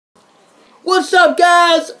What's up,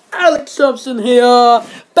 guys? Alex Thompson here,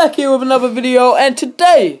 back here with another video, and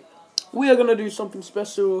today we are gonna do something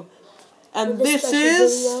special. And this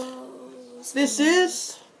is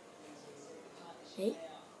Hey.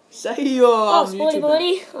 Say your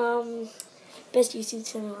Sporty best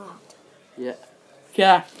YouTube channel out. Yeah.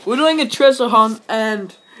 Yeah. We're doing a treasure hunt,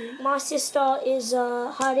 and my sister is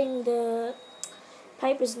hiding the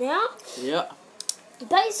papers now. Yeah.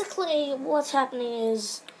 Basically, what's happening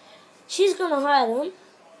is she's gonna hide them,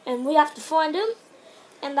 and we have to find them,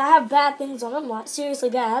 and they have bad things on them, like seriously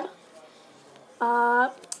bad.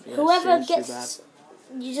 Whoever gets,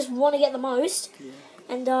 you just want to get the most. Yeah.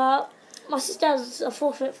 And my sister has a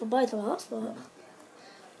forfeit for both of us, but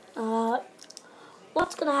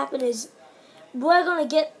what's gonna happen is we're gonna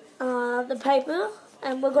get the paper,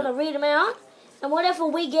 and we're gonna read them out, and whatever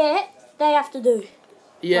we get, they have to do.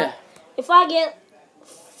 Yeah. Like, if I get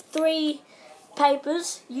 3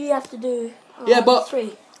 papers, you have to do but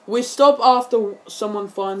 3. We stop after someone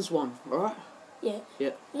finds one, alright? Yeah.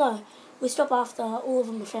 Yeah. No, we stop after all of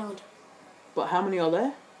them are found. But how many are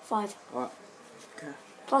there? 5. Alright. Okay.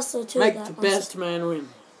 Plus the 2 Make that the best man win.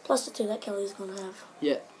 Plus the 2 that Kelly's gonna have.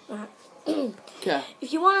 Yeah. Alright. Okay.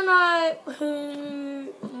 If you want to know who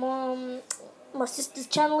my sister's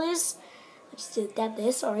channel is, I just did that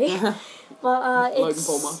there, sorry. But Logan it's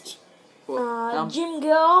Paul Much. Gym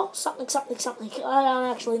Girl, something. I don't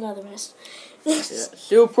actually know the rest. Yeah.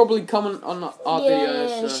 She'll probably comment on our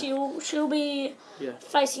videos. So. she'll be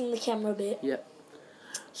facing the camera a bit. Yeah.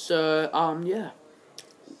 So yeah.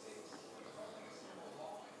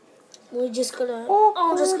 We're just gonna.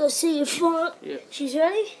 I'm just gonna see if she's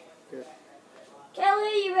ready. Yeah.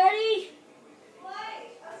 Kelly, you ready?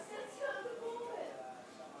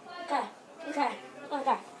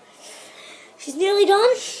 Okay. She's nearly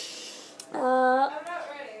done. I'm not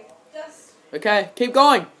ready. Okay, keep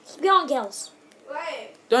going. Keep going, Kels.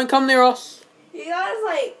 Wait. Don't come near us. You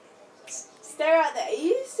guys stare out there. Are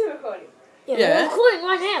you still recording? Yeah, Yeah. we're recording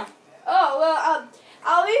right now. Oh well,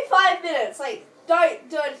 I'll be 5 minutes. Don't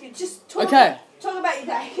do anything. Just talk. Okay. Talk about your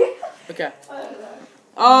day. Okay. I don't know.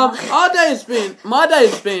 My day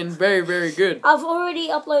has been very, very good. I've already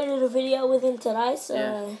uploaded a video with him today, so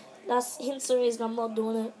Yeah. that's hence the reason I'm not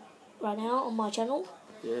doing it right now on my channel.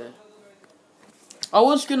 Yeah. I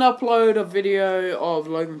was gonna upload a video of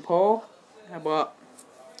Logan Paul, but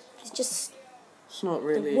He's just it's not the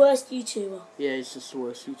really. worst YouTuber. Yeah, he's just the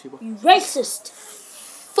worst YouTuber. You racist.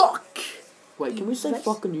 Fuck. Wait, can we say Racist.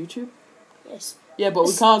 fuck on YouTube? Yes. Yeah, but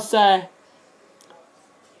we can't say.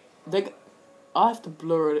 I have to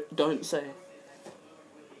blur it. Don't say.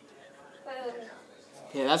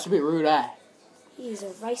 Yeah, that's a bit rude, eh? He's a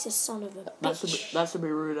racist son of a bitch. That's a bit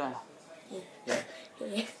rude, eh? Yeah.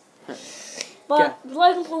 But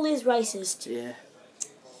Logan Paul is racist. Yeah.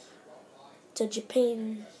 To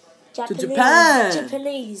Japan. To Japan.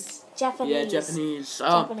 Japanese. Yeah, Japanese.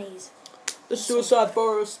 Japanese. The suicide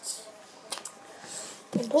forests.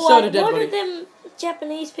 And Paul, So did what everybody. did them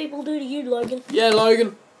Japanese people do to you, Logan? Yeah,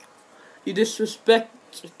 Logan. You disrespect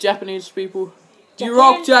Japanese people. You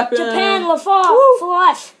rock Japan. Japan for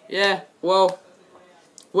life. Yeah, well,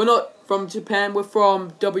 we're not from Japan. We're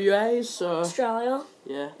from WA, so Australia.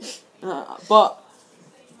 yeah. But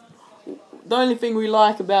the only thing we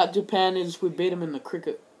like about Japan is we beat them in the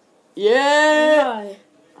cricket. Yeah. No.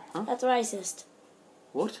 Huh? That's racist.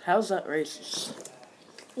 What? How's that racist?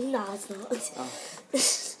 No, it's not.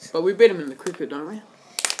 But we beat them in the cricket, don't we?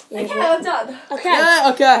 Yeah, Okay, I'm done. okay. Yeah.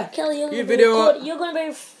 Okay. Kelly, you're You gonna video be you're gonna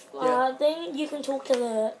be thing. You can talk to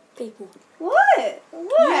the people. What?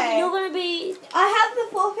 What? You're gonna be. I have the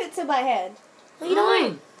forfeits in my hand. What are you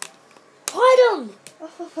doing? Hide them. Oh,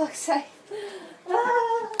 for fuck's sake.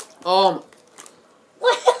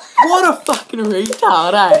 What a fucking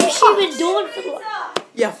retard, eh? What's she been doing for?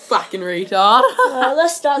 You fucking retard.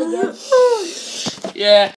 Let's start again. Yeah.